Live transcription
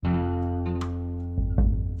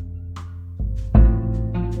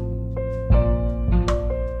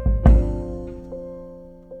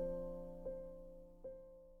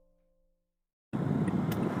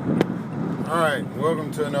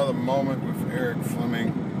welcome to another moment with Eric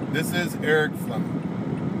Fleming. This is Eric Fleming.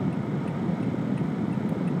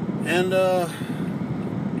 And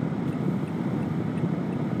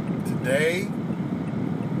today,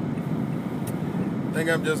 I think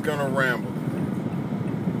I'm just going to ramble.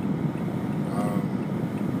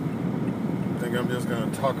 I think I'm just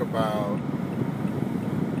going to talk about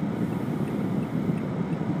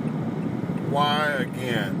why,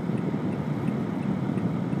 again,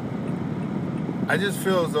 I just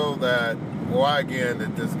feel as though that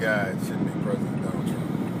this guy shouldn't be President Donald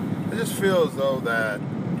Trump. I just feel as though that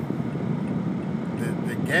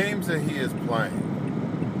the games that he is playing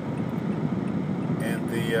and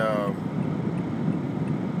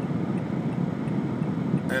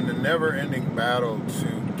the never-ending battle to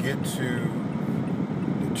get to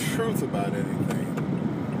the truth about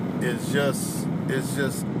anything is just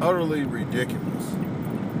utterly ridiculous.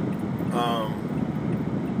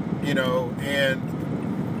 And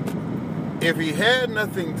if he had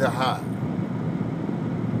nothing to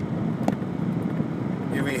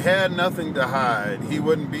hide, he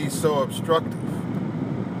wouldn't be so obstructive.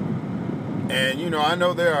 And, I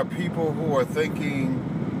know there are people who are thinking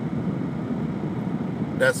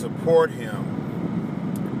that support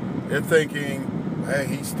him. They're thinking, hey,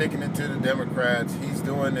 he's sticking it to the Democrats. He's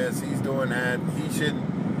doing this. He's doing that. He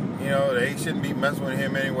shouldn't, they shouldn't be messing with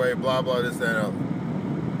him anyway, blah, blah, this, that, and other.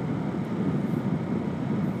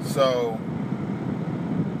 So,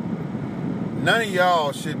 none of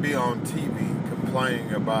y'all should be on TV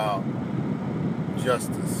complaining about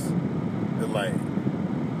justice delayed.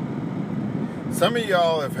 Some of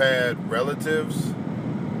y'all have had relatives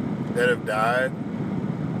that have died,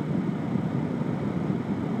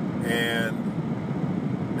 and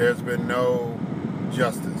there's been no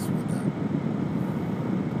justice with that.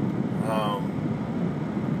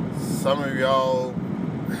 Some of y'all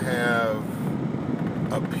have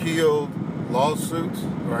appealed lawsuits,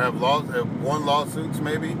 or have won lawsuits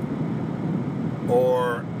maybe,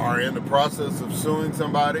 or are in the process of suing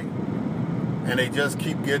somebody, and they just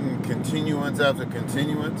keep getting continuance after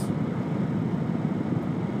continuance,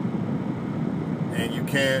 and you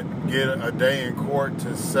can't get a day in court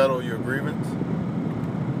to settle your grievance.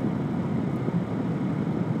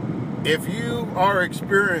 If you are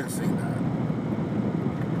experiencing that,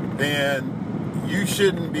 then you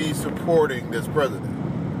shouldn't be supporting this president.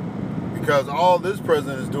 Because all this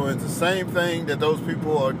president is doing is the same thing that those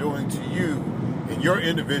people are doing to you in your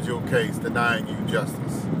individual case, denying you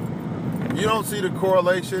justice. You don't see the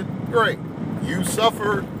correlation? Great. You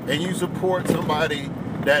suffer and you support somebody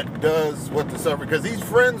that does what the suffer, because he's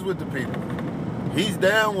friends with the people. He's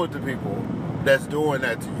down with the people that's doing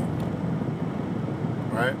that to you.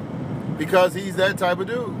 Right? Because he's that type of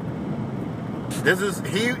dude.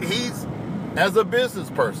 He's as a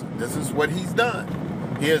business person, this is what he's done.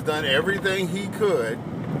 He has done everything he could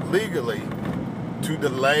legally to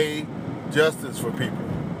delay justice for people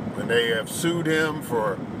when they have sued him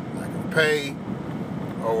for lack of pay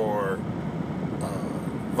or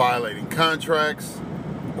violating contracts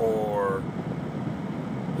or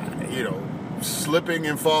slipping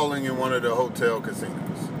and falling in one of the hotel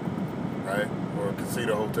casinos, right? Or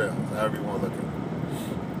casino hotels, however you want to look at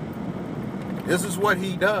it. This is what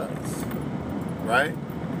he does, right?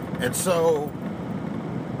 And so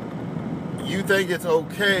you think it's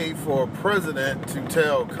okay for a president to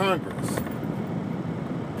tell Congress,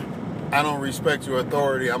 I don't respect your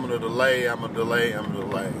authority, I'm going to delay.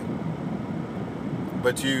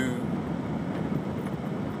 But you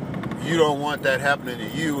don't want that happening to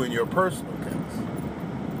you in your personal case.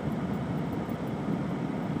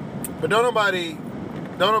 But don't nobody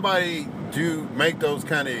make those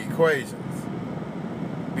kind of equations,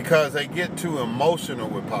 because they get too emotional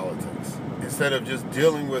with politics instead of just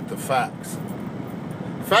dealing with the facts.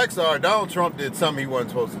 Facts are Donald Trump did something he wasn't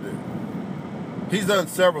supposed to do. He's done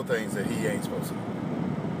several things that he ain't supposed to do.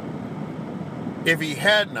 If he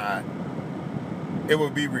had not, it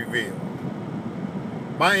would be revealed.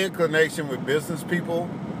 My inclination with business people,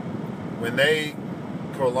 when they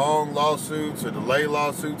prolong lawsuits or delay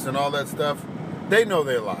lawsuits and all that stuff, they know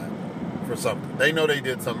they're liable for something. They know they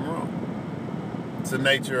did something wrong. It's the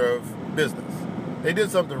nature of business. They did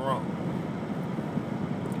something wrong.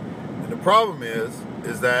 And the problem is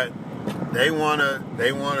that they wanna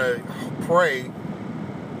pray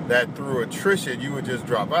that through attrition you would just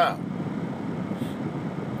drop out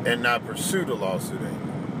and not pursue the lawsuit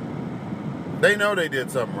anymore. They know they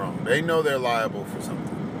did something wrong. They know they're liable for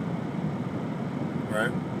something.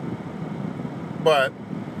 Right? But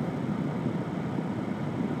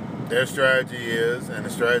their strategy is, and the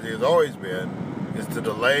strategy has always been, is to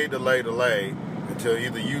delay until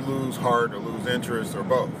either you lose heart or lose interest or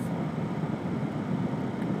both.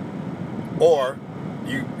 Or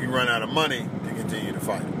you run out of money to continue to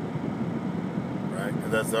fight it. Right?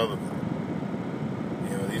 Because that's the other thing.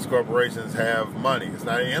 You know, these corporations have money. It's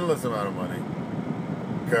not an endless amount of money.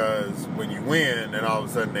 Because when you win, then all of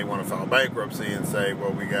a sudden they want to file bankruptcy and say,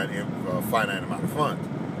 well, we got a finite amount of funds.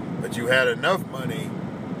 But you had enough money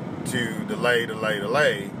to delay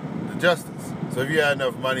the justice. So if you had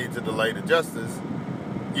enough money to delay the justice,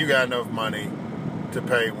 you got enough money to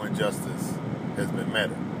pay when justice has been met.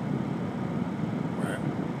 Right?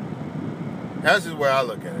 That's just where I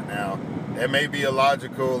look at it now. That may be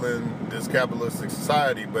illogical in this capitalistic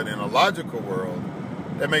society, but in a logical world,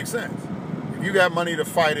 that makes sense. If you got money to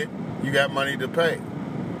fight it, you got money to pay.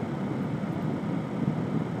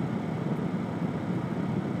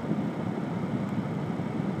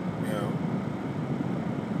 You know?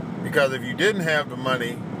 Because if you didn't have the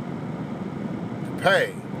money to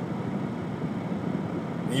pay,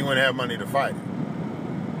 then you wouldn't have money to fight it.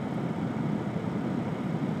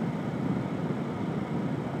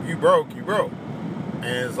 You broke. And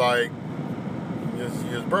it's like, you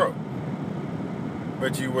just broke.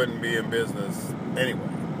 But you wouldn't be in business anyway,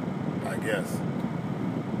 I guess.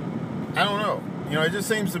 I don't know. You know, it just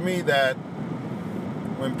seems to me that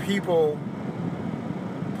when people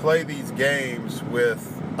play these games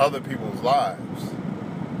with other people's lives,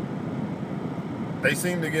 they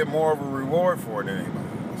seem to get more of a reward for it than anybody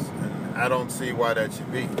else. And I don't see why that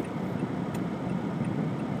should be.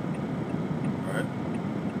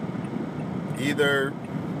 Either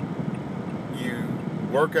you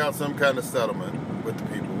work out some kind of settlement with the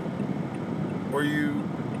people, or you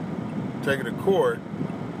take it to court,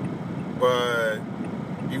 but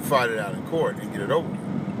you fight it out in court and get it over with.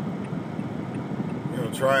 You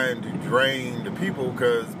know, trying to drain the people,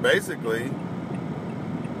 because basically,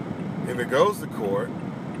 if it goes to court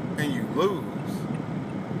and you lose,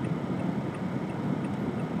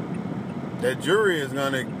 that jury is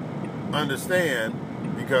going to understand,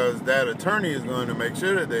 because that attorney is going to make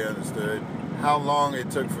sure that they understood how long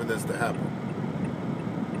it took for this to happen.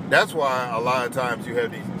 That's why a lot of times you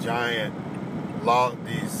have these giant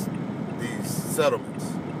these settlements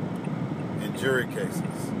in jury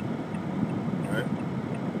cases, right?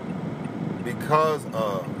 Because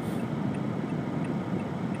of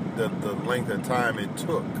the length of time it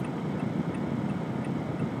took,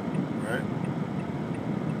 right?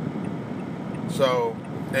 So,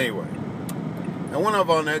 anyway. I went off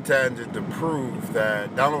on that tangent to prove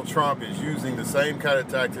that Donald Trump is using the same kind of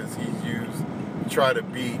tactics he's used to try to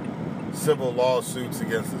beat civil lawsuits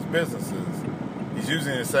against his businesses. He's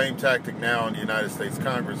using the same tactic now in the United States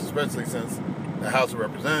Congress, especially since the House of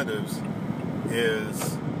Representatives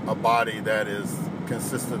is a body that is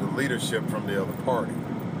consistent of leadership from the other party.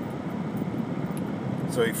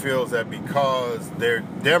 So he feels that because they're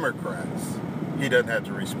Democrats, he doesn't have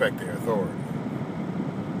to respect their authority.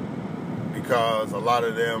 Because a lot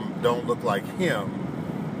of them don't look like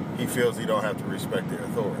him, he feels he don't have to respect their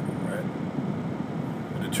authority, right?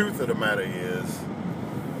 But the truth of the matter is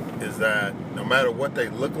that no matter what they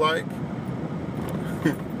look like,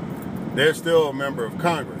 they're still a member of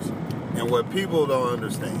Congress. And what people don't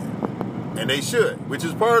understand, and they should, which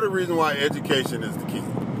is part of the reason why education is the key,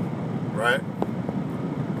 right?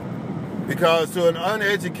 Because to an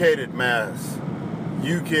uneducated mass,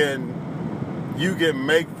 you can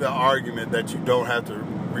make the argument that you don't have to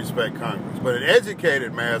respect Congress. But an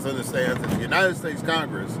educated mass understands that the United States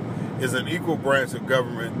Congress is an equal branch of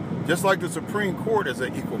government, just like the Supreme Court is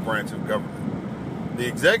an equal branch of government. The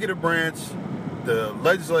executive branch, the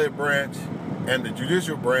legislative branch, and the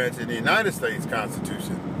judicial branch in the United States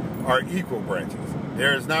Constitution are equal branches.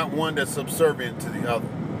 There is not one that's subservient to the other.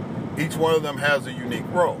 Each one of them has a unique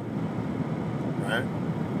role, right?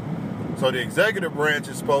 So the executive branch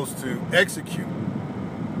is supposed to execute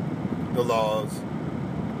the laws.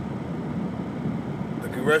 The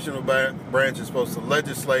congressional branch is supposed to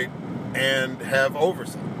legislate and have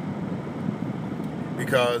oversight,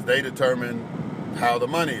 because they determine how the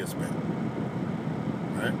money is spent,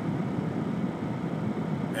 right?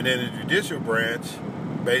 And then the judicial branch,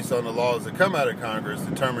 based on the laws that come out of Congress,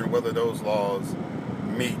 determine whether those laws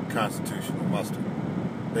meet constitutional muster.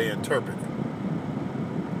 They interpret it.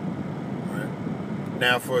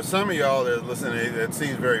 Now, for some of y'all that listen, it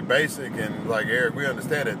seems very basic, and like, Eric, we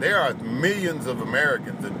understand it. There are millions of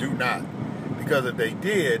Americans that do not. Because if they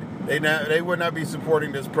did, they would not be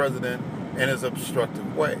supporting this president in his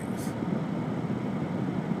obstructive ways.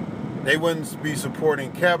 They wouldn't be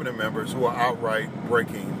supporting cabinet members who are outright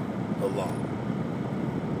breaking the law.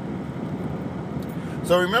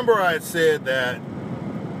 So remember I had said that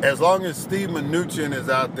as long as Steve Mnuchin is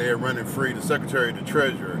out there running free, the Secretary of the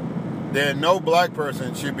Treasury, then no black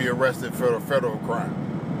person should be arrested for a federal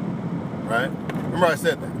crime. Right? Remember I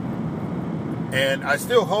said that. And I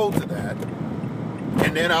still hold to that.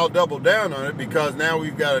 And then I'll double down on it because now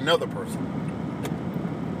we've got another person.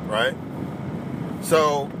 Right?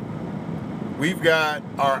 So we've got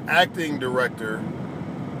our acting director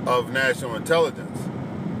of national intelligence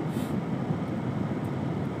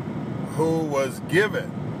who was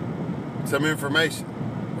given some information,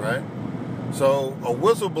 right? So a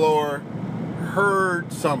whistleblower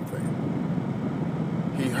heard something.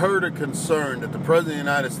 He heard a concern that the President of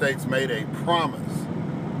the United States made a promise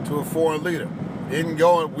to a foreign leader. Didn't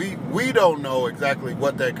go. We don't know exactly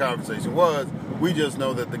what that conversation was. We just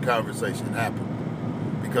know that the conversation happened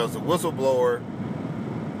because the whistleblower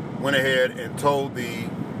went ahead and told the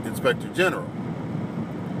Inspector General.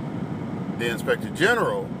 The Inspector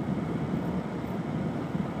General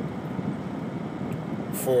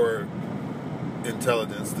for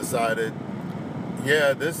intelligence decided,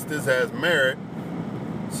 yeah, this has merit,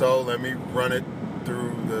 so let me run it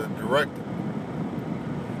through the director.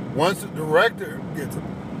 Once the director gets it,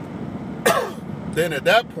 then at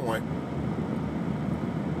that point,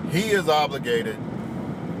 he is obligated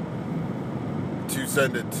to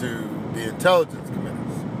send it to the intelligence committees.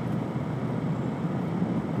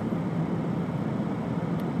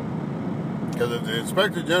 Because if the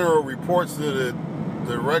Inspector General reports to the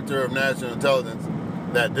Director of National Intelligence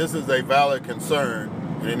that this is a valid concern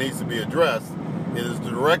and it needs to be addressed, it is the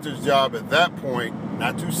director's job at that point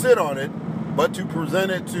not to sit on it, but to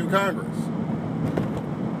present it to Congress,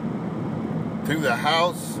 to the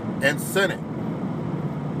House and Senate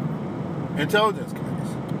intelligence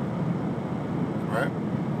committees. Right?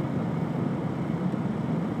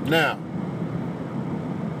 Now,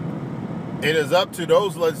 it is up to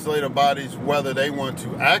those legislative bodies whether they want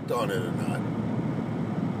to act on it or not.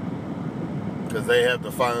 Because they have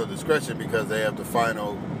the final discretion, because they have the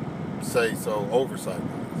final say-so oversight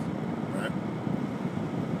rights, right?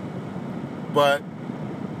 But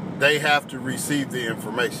they have to receive the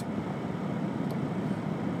information.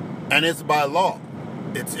 And it's by law.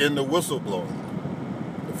 It's in the whistleblower law,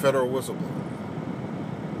 the federal whistleblower law.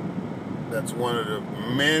 That's one of the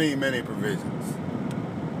many, many provisions,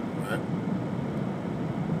 right?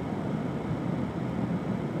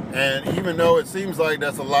 And even though it seems like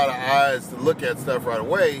that's a lot of eyes to look at stuff right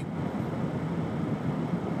away,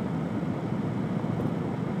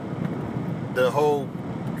 the whole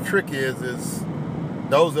trick is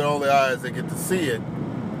those are the only eyes that get to see it,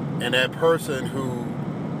 and that person who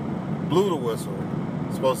blew the whistle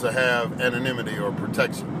is supposed to have anonymity or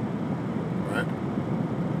protection, right?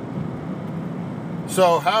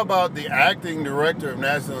 So how about the acting director of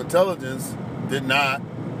national intelligence did not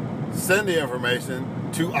send the information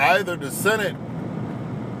to either the Senate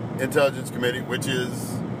Intelligence Committee, which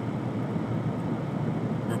is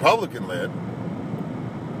Republican-led,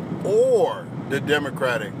 or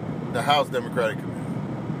the House Democratic Committee,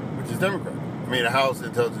 which is Democratic. I mean, the House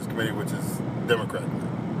Intelligence Committee, which is Democratic,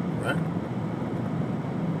 right?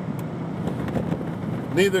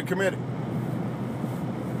 Neither committee.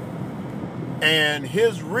 And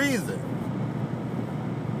his reason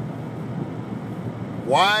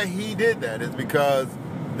why he did that is because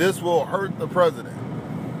this will hurt the president.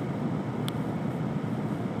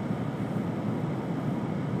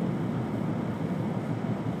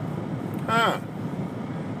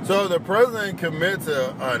 So the president commits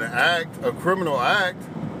a criminal act.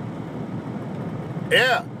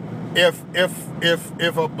 Yeah.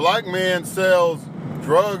 If a black man sells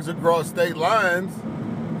drugs across state lines,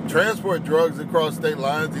 transport drugs across state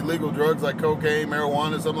lines, illegal drugs like cocaine,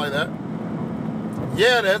 marijuana, something like that,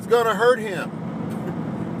 yeah, that's going to hurt him.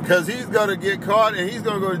 Because he's going to get caught and he's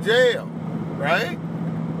going to go to jail. Right?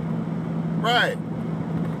 Right.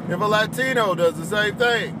 If a Latino does the same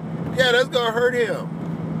thing, yeah, that's going to hurt him.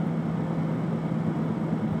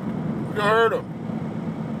 It's going to hurt him.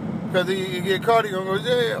 Because he get caught, he's going to go to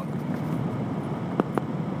jail.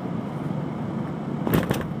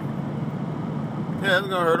 Yeah, it's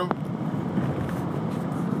going to hurt him.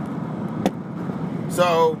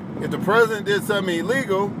 So, if the president did something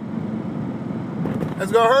illegal,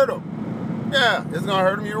 that's going to hurt him. Yeah, it's going to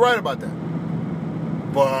hurt him. You're right about that.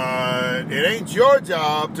 But it ain't your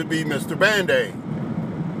job to be Mr. Band-Aid.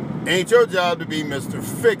 Ain't your job to be Mr.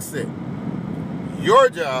 Fix-It. Your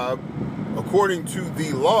job, according to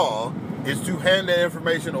the law, is to hand that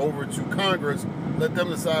information over to Congress, let them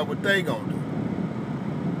decide what they going to do.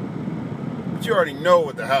 But you already know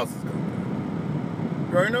what the House is going to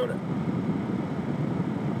do. You already know that.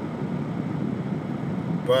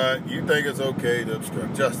 But you think it's okay to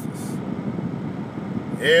obstruct justice.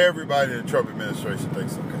 Everybody in the Trump administration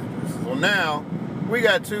thinks it's okay. So now, we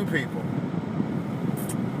got two people.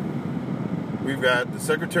 We've got the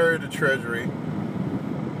Secretary of the Treasury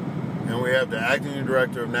and we have the Acting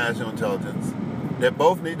Director of National Intelligence that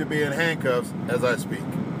both need to be in handcuffs as I speak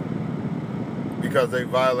because they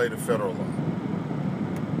violated federal law.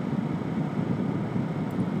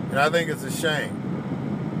 And I think it's a shame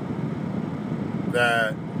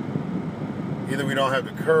that either we don't have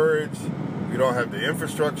the courage, we don't have the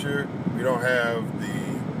infrastructure, we don't have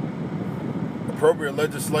the appropriate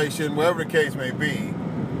legislation, whatever the case may be,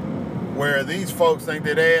 where these folks think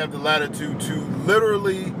that they have the latitude to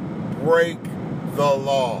literally break the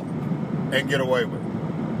law and get away with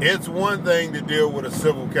it. It's one thing to deal with a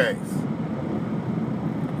civil case.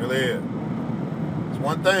 It really is. It's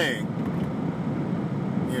one thing,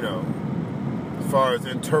 as far as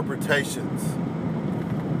interpretations.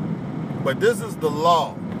 But this is the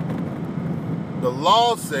law. The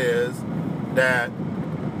law says that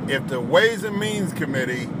if the Ways and Means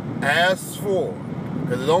Committee asks for,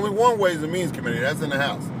 because there's only one Ways and Means Committee, that's in the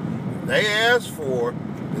House, they ask for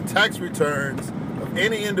the tax returns of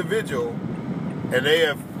any individual, and they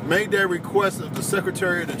have made their request of the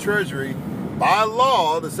Secretary of the Treasury, by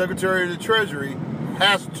law, the Secretary of the Treasury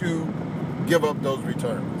has to give up those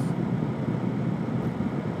returns.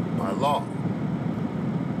 By law.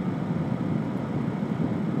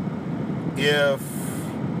 If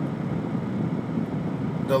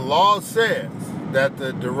the law says that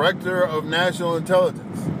the Director of National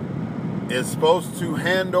Intelligence is supposed to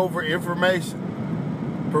hand over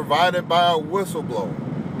information provided by a whistleblower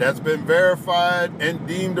that's been verified and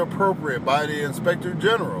deemed appropriate by the Inspector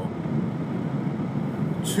General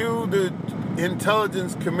to the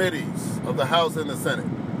intelligence committees of the House and the Senate,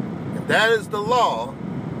 if that is the law,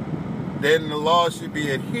 then the law should be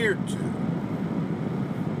adhered to.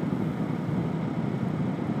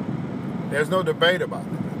 There's no debate about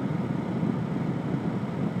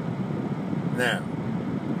that. Now,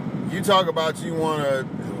 you talk about you want to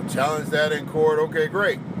challenge that in court, okay,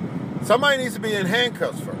 great. Somebody needs to be in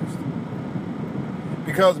handcuffs first.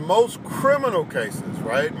 Because most criminal cases,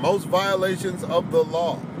 right, most violations of the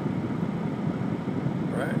law,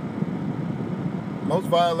 right, most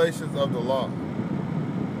violations of the law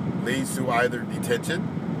leads to either detention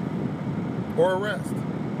or arrest.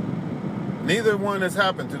 Neither one has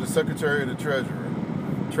happened to the Secretary of the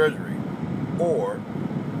Treasury or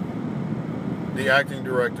the Acting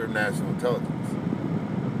Director of National Intelligence.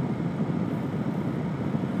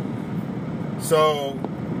 So,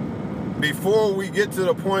 before we get to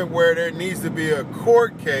the point where there needs to be a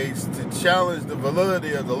court case to challenge the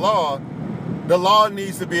validity of the law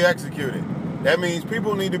needs to be executed. That means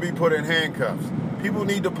people need to be put in handcuffs. People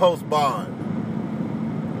need to post bond.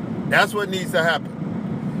 That's what needs to happen.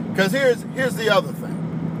 Because here's the other thing.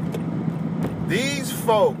 These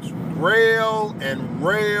folks rail and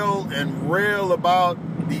rail and rail about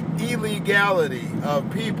the illegality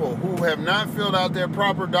of people who have not filled out their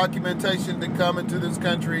proper documentation to come into this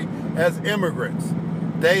country as immigrants.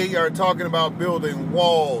 They are talking about building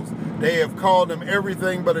walls. They have called them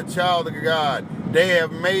everything but a child of God. They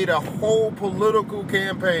have made a whole political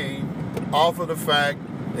campaign off of the fact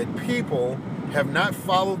that people have not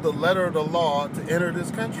followed the letter of the law to enter this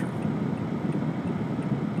country.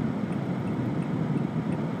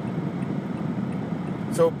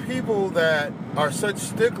 So people that are such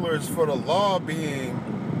sticklers for the law being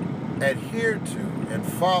adhered to and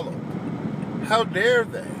followed, how dare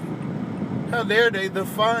they? How dare they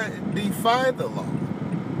defy the law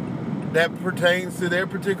that pertains to their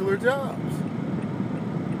particular jobs?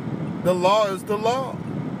 The law is the law.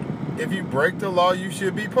 If you break the law, you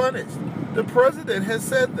should be punished. The president has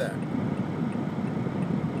said that.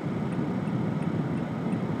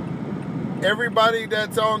 Everybody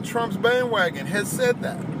that's on Trump's bandwagon has said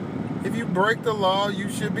that. If you break the law, you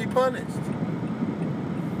should be punished.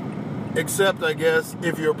 Except, I guess,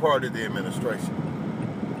 if you're part of the administration.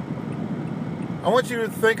 I want you to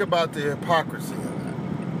think about the hypocrisy of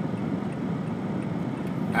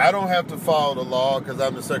that. I don't have to follow the law because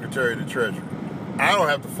I'm the Secretary of the Treasury. I don't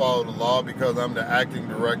have to follow the law because I'm the Acting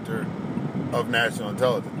Director of National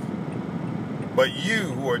Intelligence. But you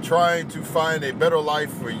who are trying to find a better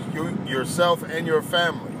life for yourself and your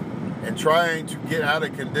family and trying to get out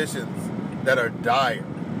of conditions that are dire,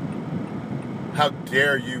 how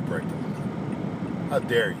dare you break the law? How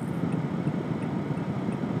dare you?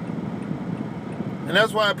 And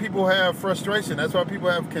that's why people have frustration. That's why people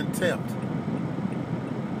have contempt.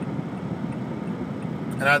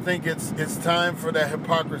 And I think it's time for that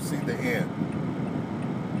hypocrisy to end.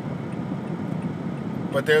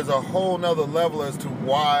 But there's a whole nother level as to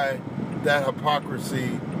why that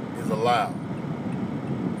hypocrisy is allowed.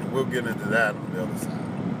 And we'll get into that on the other side.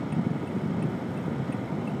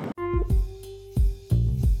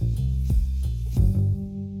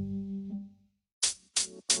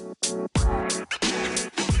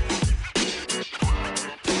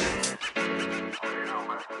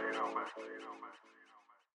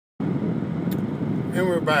 And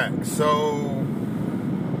we're back. So,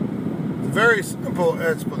 it's a very simple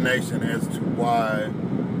explanation as to why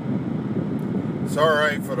it's all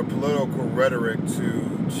right for the political rhetoric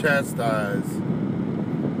to chastise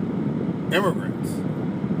immigrants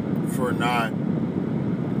for not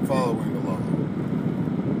following the law.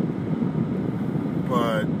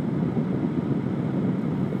 But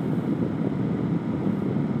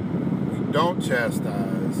we don't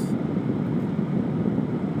chastise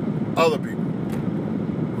other people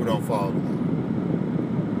who don't follow the law.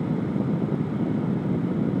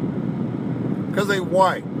 Because they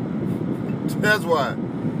white. That's why.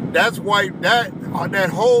 That's white.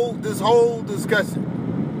 This whole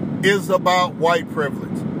discussion is about white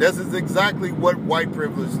privilege. This is exactly what white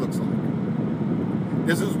privilege looks like.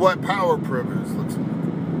 This is what power privilege looks like.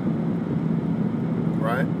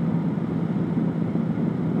 Right?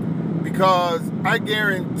 Because I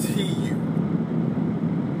guarantee you,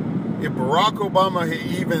 if Barack Obama had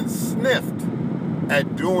even sniffed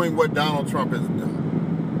at doing what Donald Trump has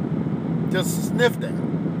done, just sniffed at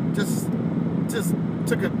it, just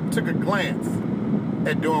took a glance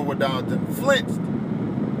at doing what Donald did, flinched,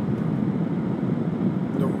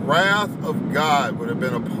 the wrath of God would have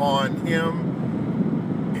been upon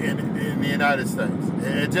him in the United States.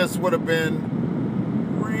 It just would have been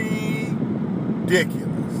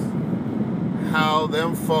ridiculous how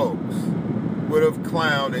them folks would have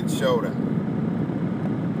clowned and showed out.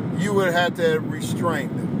 You would have to restrain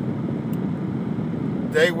them.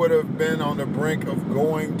 They would have been on the brink of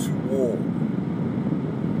going to war,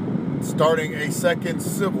 starting a second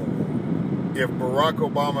civil war, if Barack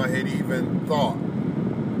Obama had even thought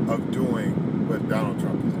of doing what Donald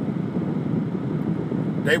Trump did.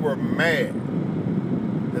 They were mad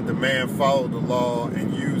that the man followed the law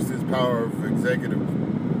and used his power of executive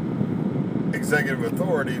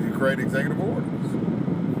authority to create executive orders.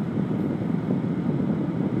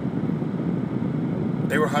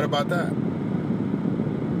 They were hot about that.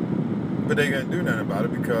 But they couldn't do nothing about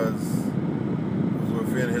it because it was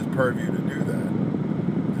within his purview to do that,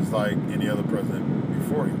 just like any other president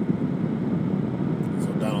before him.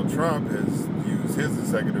 So Donald Trump has used his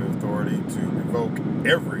executive authority to revoke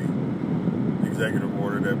every executive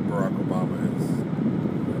order that Barack Obama has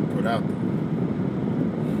put out there.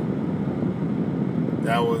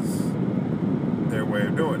 That was their way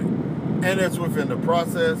of doing it. And it's within the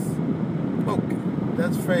process. Okay,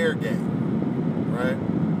 that's fair game, right?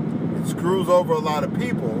 It screws over a lot of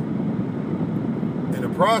people in the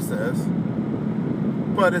process,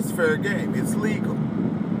 but it's fair game. It's legal.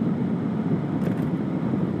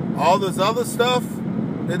 All this other stuff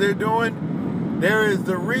that they're doing, there is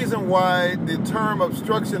the reason why the term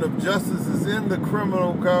obstruction of justice is in the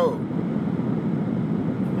criminal code.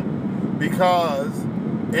 Because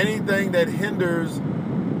anything that hinders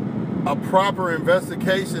a proper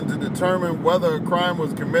investigation to determine whether a crime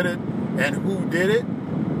was committed and who did it,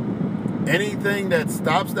 anything that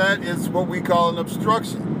stops that is what we call an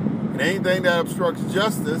obstruction. And anything that obstructs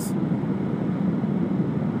justice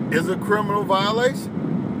is a criminal violation.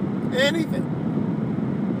 Anything.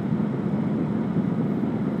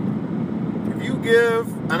 If you give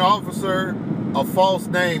an officer a false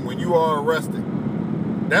name when you are arrested,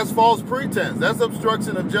 that's false pretense. That's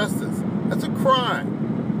obstruction of justice. That's a crime.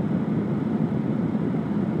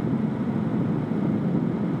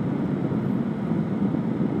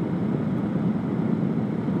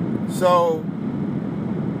 So,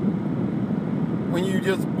 when you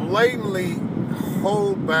just blatantly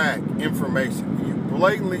hold back information, when you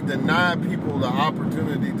blatantly deny people the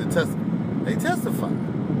opportunity to testify, they testify.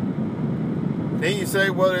 Then you say,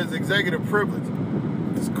 well, there's executive privilege.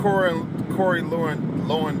 It's Corey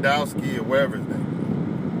Lewandowski or whatever his name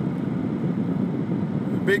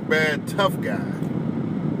is. The big, bad, tough guy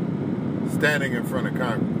standing in front of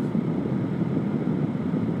Congress.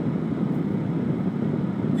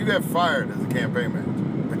 You got fired as a campaign manager,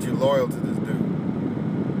 but you're loyal to this dude.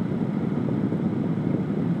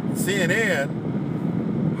 CNN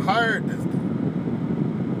hired this dude.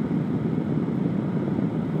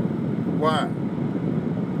 Why?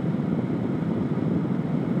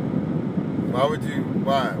 Why would you,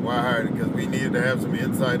 why hire it? Because we needed to have some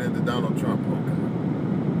insight into Donald Trump. Okay.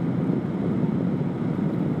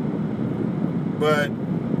 But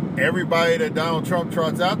everybody that Donald Trump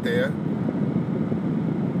trots out there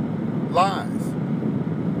lies.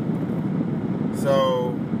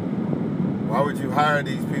 So why would you hire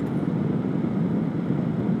these people?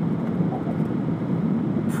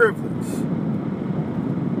 Privilege.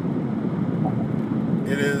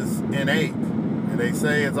 It is innate. And they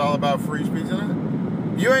say it's all about free speech.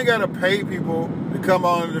 You ain't got to pay people to come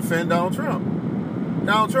on and defend Donald Trump.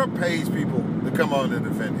 Donald Trump pays people to come on and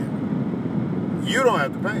defend him. You don't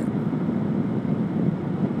have to pay them.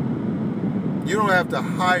 You don't have to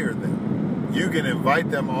hire them. You can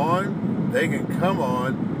invite them on. They can come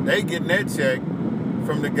on. They get that check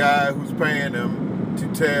from the guy who's paying them to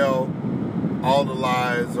tell all the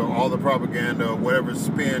lies or all the propaganda or whatever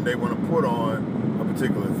spin they want to put on a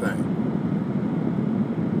particular thing.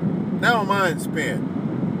 Now, I don't mind spin.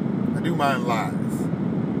 I do mind lies.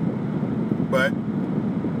 But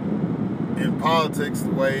in politics, the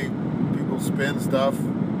way people spin stuff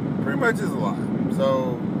pretty much is a lie.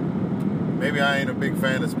 So maybe I ain't a big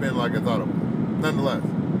fan of spin like I thought it was. Nonetheless,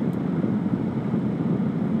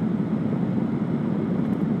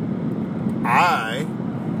 I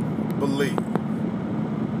believe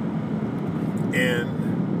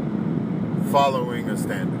in following a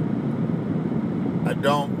standard. I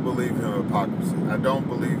don't believe in hypocrisy. I don't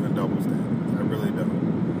believe in double standards. I really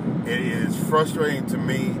don't. It is frustrating to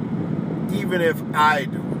me, even if I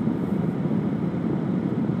do it.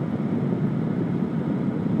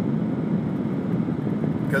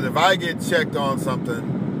 Because if I get checked on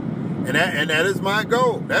something, and that is my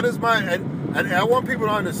goal. That is I want people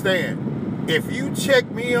to understand. If you check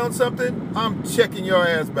me on something, I'm checking your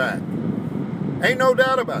ass back. Ain't no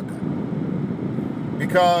doubt about that.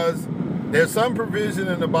 Because there's some provision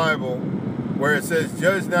in the Bible where it says,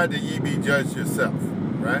 judge not that ye be judged yourself,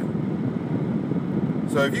 right?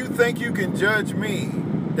 So if you think you can judge me,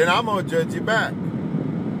 then I'm going to judge you back.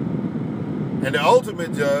 And the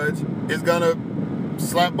ultimate judge is going to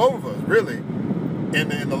slap both of us, really, in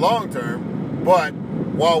the long term. But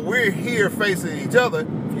while we're here facing each other,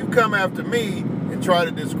 if you come after me and try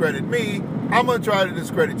to discredit me, I'm going to try to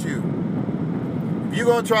discredit you. If you're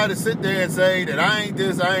going to try to sit there and say that I ain't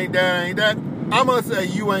this, I ain't that, I ain't that, I'm going to say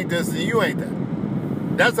you ain't this and you ain't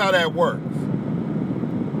that. That's how that works.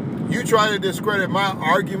 You try to discredit my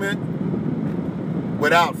argument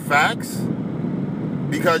without facts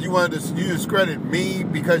because you discredit me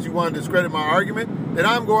because you want to discredit my argument, then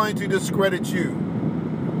I'm going to discredit you.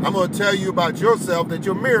 I'm going to tell you about yourself that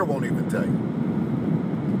your mirror won't even tell you.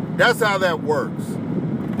 That's how that works.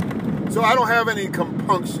 So I don't have any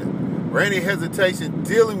compunction or any hesitation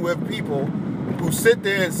dealing with people who sit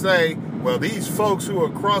there and say, well, these folks who are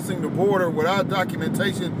crossing the border without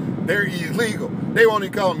documentation, they're illegal. They won't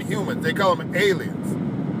even call them humans. They call them aliens.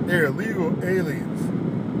 They're illegal aliens.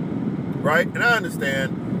 Right? And I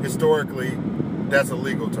understand, historically, that's a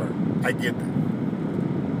legal term. I get that.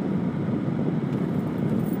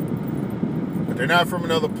 But they're not from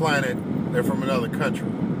another planet. They're from another country.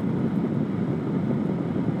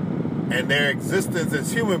 And their existence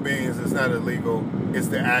as human beings is not illegal. It's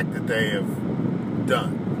the act that they have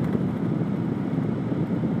done.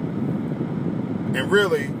 And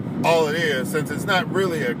really, all it is, since it's not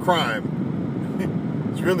really a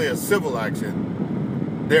crime, it's really a civil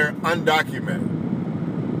action, they're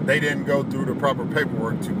undocumented. They didn't go through the proper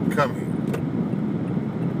paperwork to come here.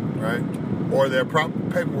 Right? Or their proper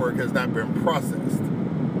paperwork has not been processed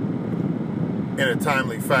in a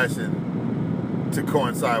timely fashion to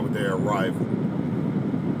coincide with their arrival.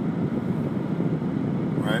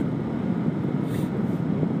 Right?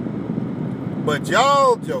 But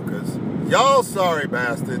y'all jokers, y'all sorry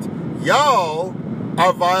bastards, y'all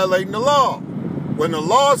are violating the law. When the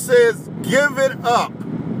law says give it up,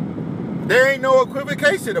 there ain't no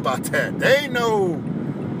equivocation about that. There ain't no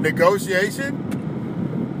negotiation.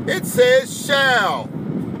 It says shall.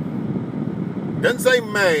 Doesn't say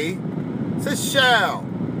may. It says shall.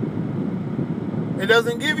 It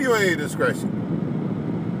doesn't give you any discretion.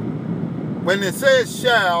 When it says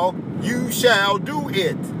shall, you shall do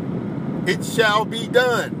it. It shall be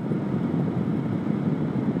done.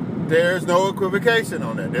 There's no equivocation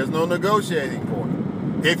on that. There's no negotiating point.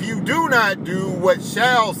 If you do not do what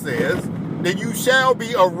shall says, then you shall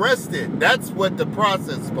be arrested. That's what the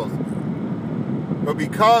process is supposed to be. But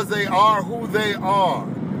because they are who they are,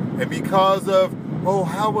 and because of, oh,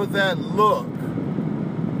 how would that look?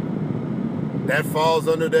 That falls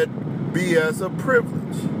under that BS of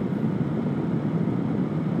privilege.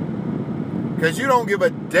 Because you don't give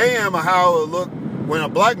a damn how it look when a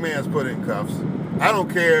black man's put in cuffs. I don't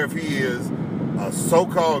care if he is a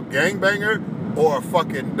so-called gangbanger or a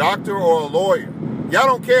fucking doctor or a lawyer. Y'all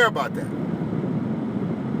don't care about that.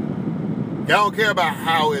 Y'all don't care about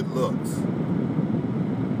how it looks.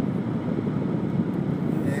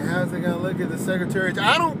 And how's it going to look at the Secretary?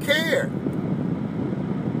 I don't care.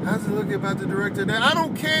 How's it look about the director? I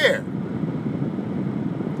don't care.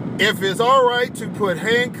 If it's all right to put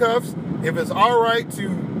handcuffs, if it's all right to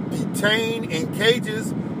detain in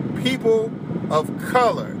cages people of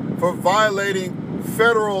color for violating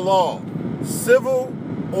federal law, civil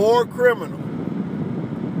or criminal,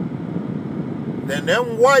 then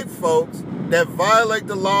them white folks that violate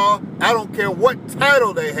the law, I don't care what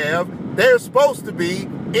title they have, they're supposed to be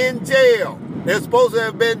in jail. They're supposed to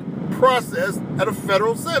have been processed at a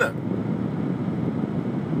federal center.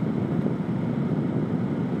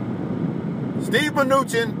 Steve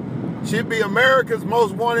Mnuchin should be America's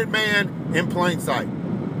most wanted man in plain sight.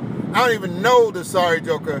 I don't even know the sorry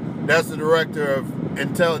joker that's the director of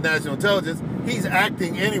national intelligence. He's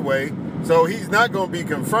acting anyway, so he's not going to be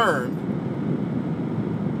confirmed.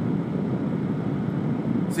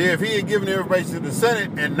 See, if he had given the information to the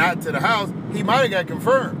Senate and not to the House, he might have got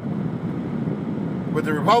confirmed with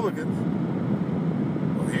the Republicans.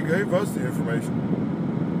 Well, he gave us the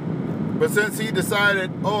information. But since he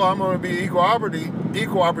decided, oh, I'm going to be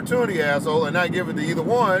equal opportunity asshole and not give it to either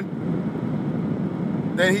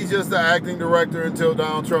one, then he's just the acting director until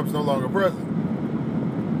Donald Trump's no longer president.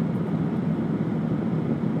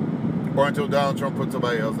 Or until Donald Trump puts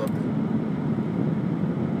somebody else up there.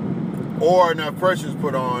 Or enough pressure's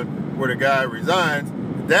put on where the guy resigns.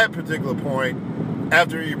 At that particular point,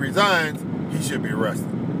 after he resigns, he should be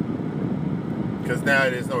arrested. Because now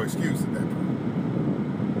there's no excuse at that point.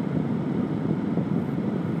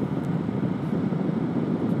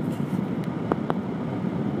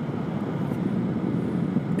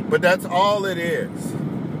 But that's all it is.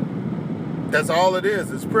 That's all it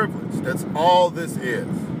is. It's privilege. That's all this is.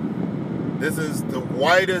 This is the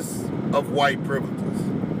whitest of white privileges.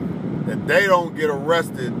 That they don't get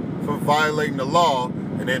arrested for violating the law,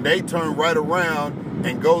 and then they turn right around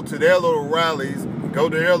and go to their little rallies, go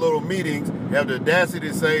to their little meetings, have the audacity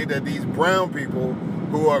to say that these brown people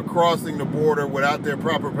who are crossing the border without their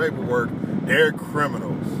proper paperwork, they're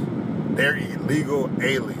criminals. They're illegal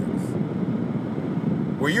aliens.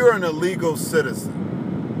 Well, you're an illegal citizen.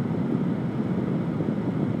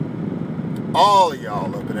 All of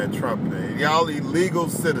y'all up in that Trump name, y'all illegal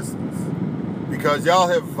citizens. Because y'all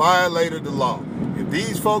have violated the law. If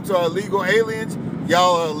these folks are illegal aliens,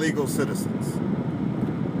 y'all are illegal citizens.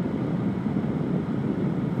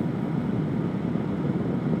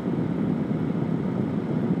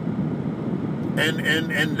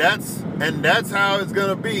 And that's how it's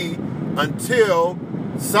gonna be until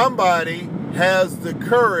somebody has the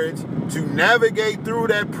courage to navigate through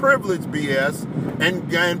that privilege BS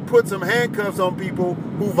and put some handcuffs on people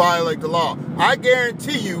who violate the law. I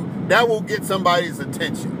guarantee you that will get somebody's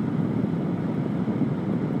attention.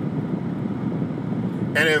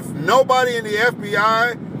 And if nobody in the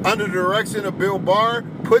FBI, under the direction of Bill Barr,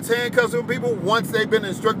 puts handcuffs on people once they've been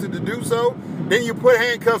instructed to do so, then you put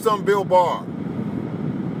handcuffs on Bill Barr.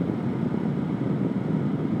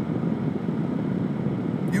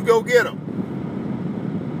 You go get him.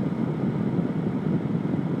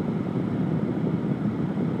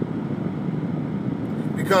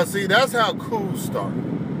 Because, see, that's how coups start.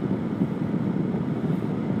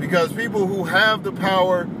 Because people who have the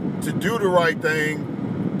power to do the right thing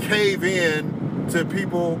cave in to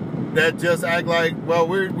people that just act like, well,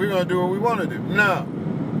 we're going to do what we want to do. No.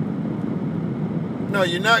 No,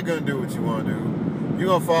 you're not going to do what you want to do. You're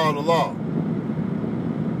going to follow the law.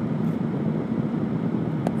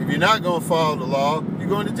 If you're not going to follow the law, you're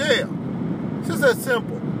going to jail. It's just that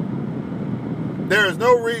simple. There is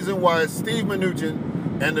no reason why Steve Mnuchin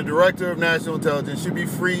and the director of national intelligence should be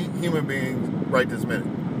free human beings right this minute.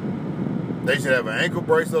 They should have an ankle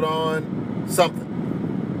bracelet on, something.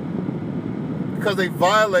 Because they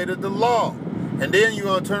violated the law. And then you're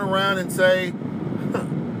going to turn around and say,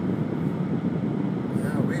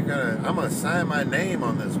 I'm going to sign my name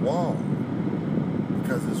on this wall.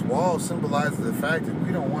 Because this wall symbolizes the fact that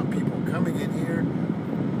we don't want people coming in here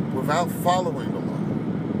without following the law.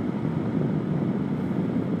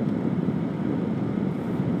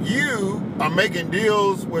 You are making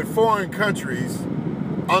deals with foreign countries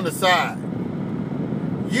on the side.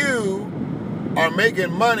 You are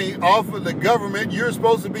making money off of the government you're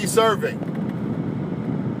supposed to be serving.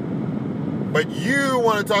 But you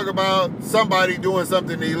want to talk about somebody doing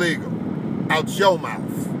something illegal out your mouth.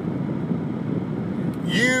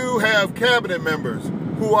 You have cabinet members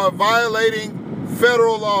who are violating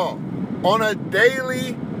federal law on a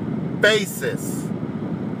daily basis.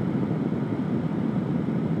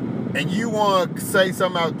 And you want to say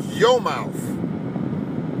something out your mouth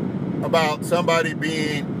about somebody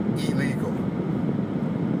being illegal.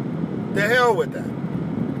 The hell with that.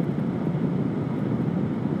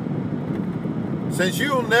 Since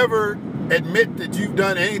you'll never admit that you've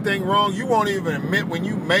done anything wrong, you won't even admit when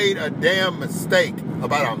you made a damn mistake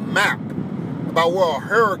about a map, about where a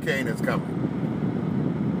hurricane is coming.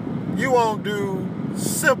 You won't do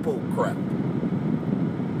simple crap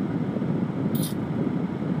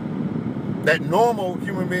that normal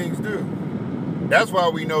human beings do. That's why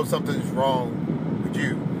we know something's wrong with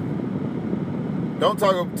you. Don't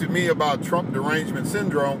talk to me about Trump derangement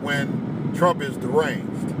syndrome when Trump is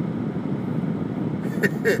deranged.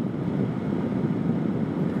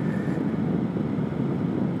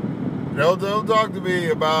 Don't talk to me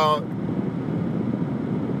about,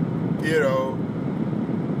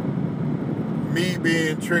 me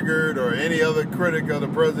being triggered or any other critic of the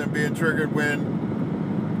president being triggered when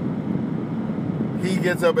he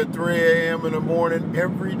gets up at 3 a.m. in the morning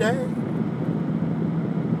every day.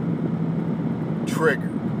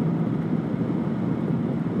 Triggered.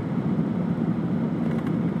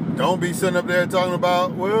 Don't be sitting up there talking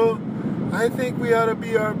about, well, I think we ought to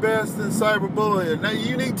be our best in cyberbullying. Now,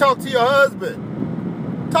 you need to talk to your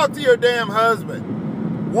husband. Talk to your damn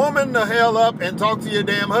husband. Woman the hell up and talk to your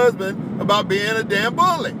damn husband about being a damn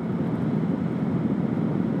bully.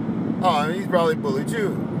 Oh, and he's probably bullied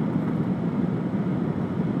you.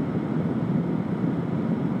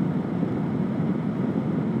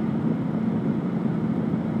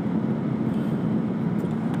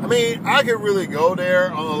 I mean, I can really go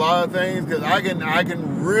there on a lot of things because I can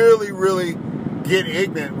really get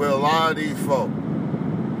ignorant with a lot of these folk,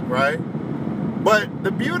 right? But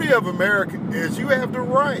the beauty of America is you have the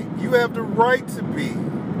right. You have the right to be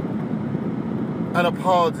an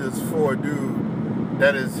apologist for a dude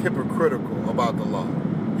that is hypocritical about the law.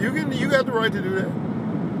 You got the right to do that.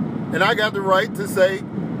 And I got the right to say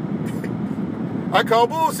I call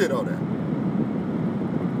bullshit on that.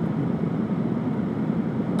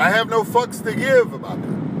 I have no fucks to give about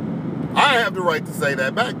that. I have the right to say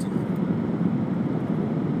that back to you.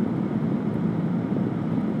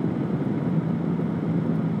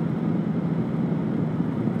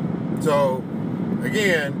 So,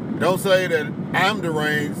 again, don't say that I'm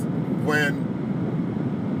deranged when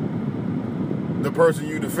the person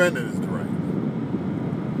you defended is deranged.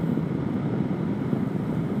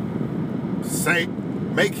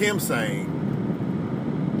 Make him sane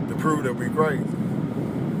to prove that we're crazy.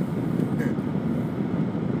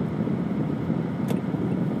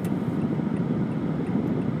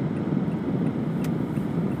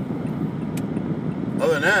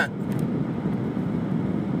 Other than that,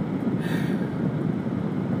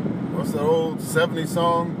 what's the old 70s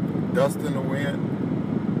song? Dust in the wind.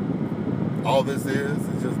 All this is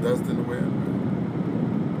just dust in the wind.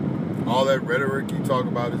 All that rhetoric you talk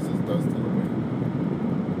about is just dust in the wind.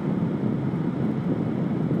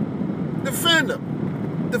 Defend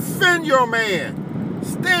him. Defend your man.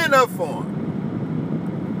 Stand up for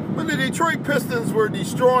him. When the Detroit Pistons were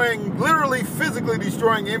literally physically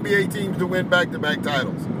destroying NBA teams to win back-to-back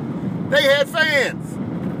titles, they had fans.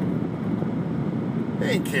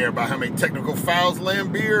 They didn't care about how many technical fouls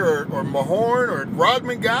Lambeer or Mahorn or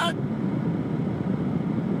Rodman got.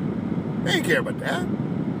 They didn't care about that.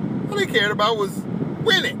 All they cared about was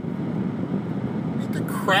winning. Beat the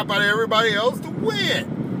crap out of everybody else to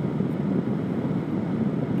win.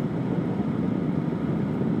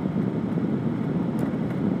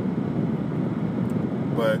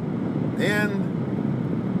 But then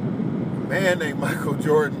a man named Michael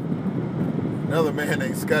Jordan, another man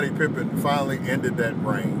named Scottie Pippen finally ended that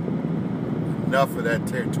reign. Enough of that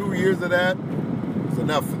 2 years of that was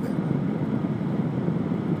enough for them.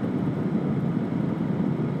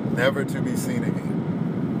 Never to be seen again.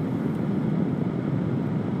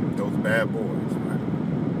 Those bad boys,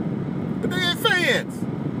 right? But they had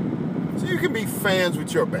fans. So you can be fans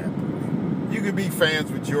with your bad boy. You can be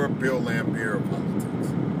fans with your Bill Lambier of politics.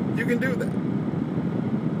 You can do that.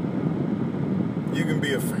 You can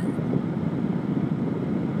be a fan.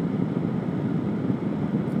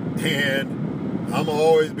 And I'm going to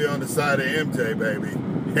always be on the side of MJ, baby.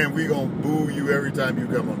 And we going to boo you every time you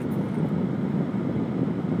come on the court.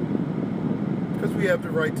 Because we have the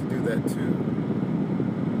right to do that too.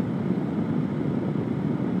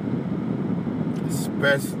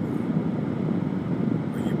 Especially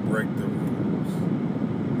when you break the rules.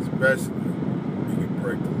 Especially when you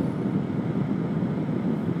break the law.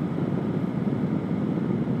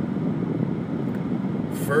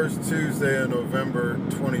 First Tuesday of November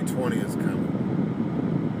 2020 is coming.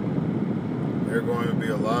 There are going to be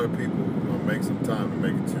a lot of people who are going to make some time to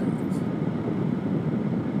make a change.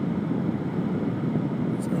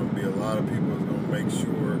 It's going to be a lot of people is going to make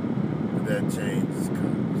sure that change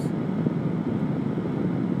comes.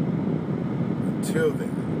 Until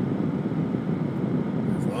then,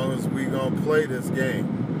 as long as we're going to play this game,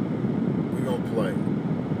 we're going to play it.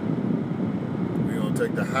 We're going to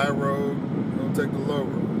take the high road, we're going to take the low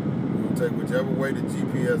road. We're going to take whichever way the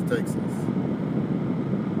GPS takes us.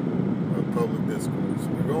 Of public discourse.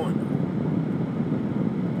 We're going there.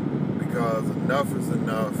 Because enough is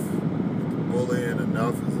enough with the bullying,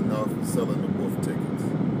 enough is enough with selling the wolf tickets.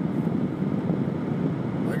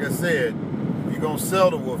 Like I said, if you're going to sell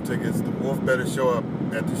the wolf tickets, the wolf better show up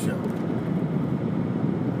at the show.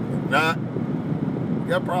 If not, you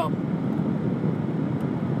got a problem.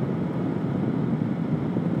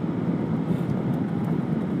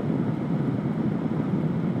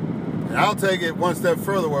 And I'll take it one step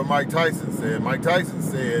further what Mike Tyson said. Mike Tyson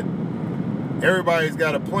said, everybody's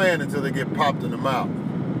got a plan until they get popped in the mouth.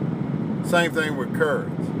 Same thing with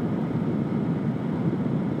courage.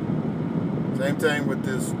 Same thing with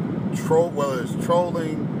this whether it's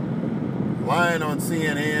trolling, lying on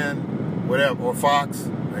CNN, whatever, or Fox,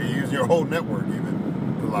 or you use your whole network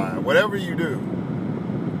even to lie. Whatever you do,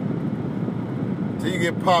 until you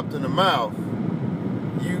get popped in the mouth,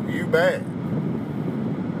 you bad.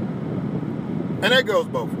 And that goes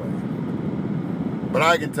both ways. But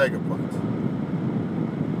I can take a punch.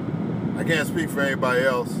 I can't speak for anybody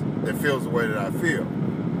else that feels the way that I feel.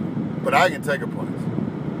 But I can take a punch.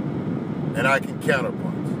 And I can counter punch.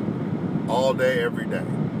 All day, every day.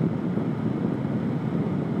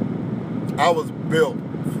 I was built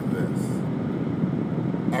for this.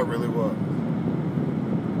 I really was.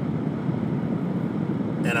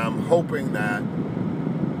 And I'm hoping that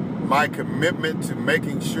my commitment to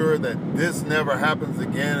making sure that this never happens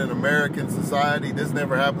again in American society, this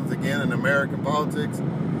never happens again in American politics,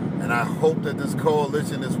 and I hope that this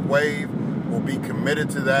coalition, this wave, will be committed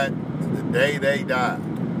to that to the day they die.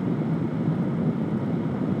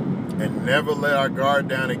 And never let our guard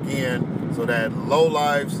down again so that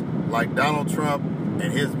lowlifes like Donald Trump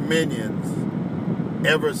and his minions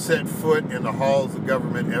ever set foot in the halls of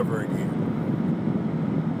government ever again.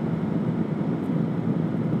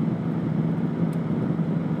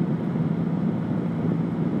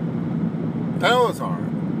 I know it's hard.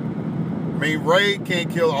 I mean, Ray can't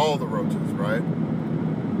kill all the roaches, right?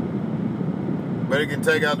 But it can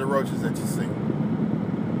take out the roaches that you see.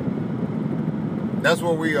 That's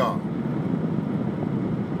where we are.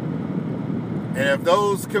 And if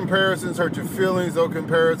those comparisons hurt your feelings, those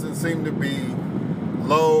comparisons seem to be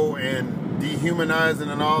low and dehumanizing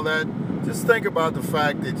and all that, just think about the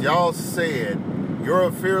fact that y'all said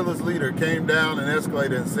your fearless leader came down an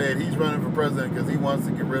escalator and said he's running for president because he wants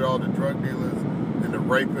to get rid of all the drug dealers and the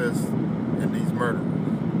rapists and these murderers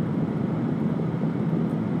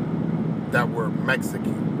that were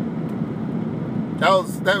Mexican. That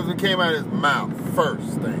was what came out of his mouth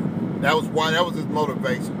first thing. That was his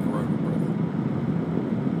motivation for running for president.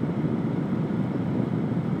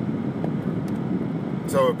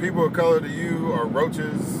 So if people of color to you are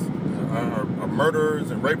roaches, are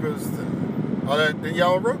murderers and rapists and all that, then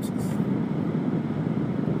y'all are roaches.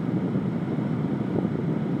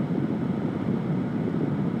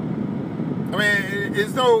 I mean,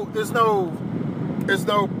 there's no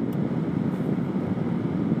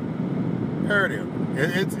parody.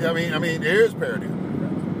 I mean, there is parody.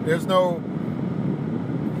 There's no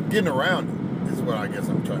getting around it. Is what I guess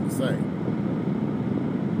I'm trying to say.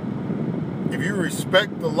 If you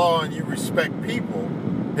respect the law and you respect people,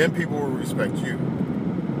 then people will respect you.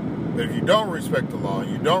 But if you don't respect the law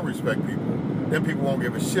and you don't respect people, then people won't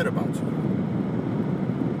give a shit about you.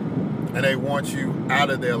 And they want you out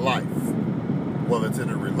of their life. Whether it's in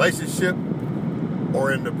a relationship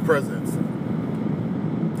or in the presidency.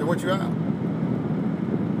 They want you out.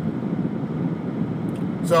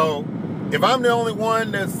 So, if I'm the only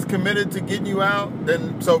one that's committed to getting you out,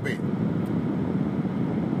 then so be it.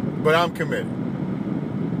 But I'm committed.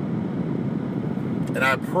 And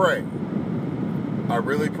I pray, I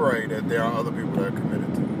really pray that there are other people that are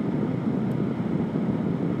committed to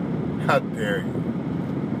it. How dare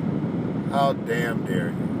you? How damn dare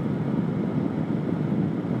you?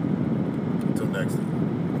 Until next time.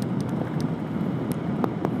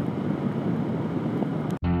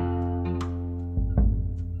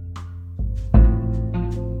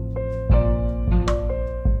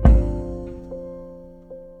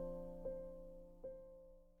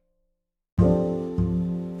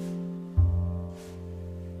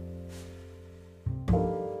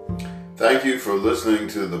 Thank you for listening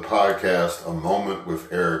to the podcast, A Moment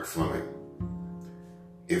with Eric Fleming.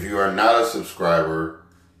 If you are not a subscriber,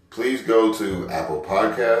 please go to Apple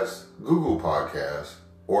Podcasts, Google Podcasts,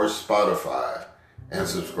 or Spotify and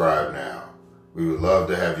subscribe now. We would love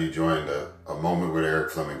to have you join the A Moment with Eric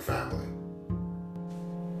Fleming family.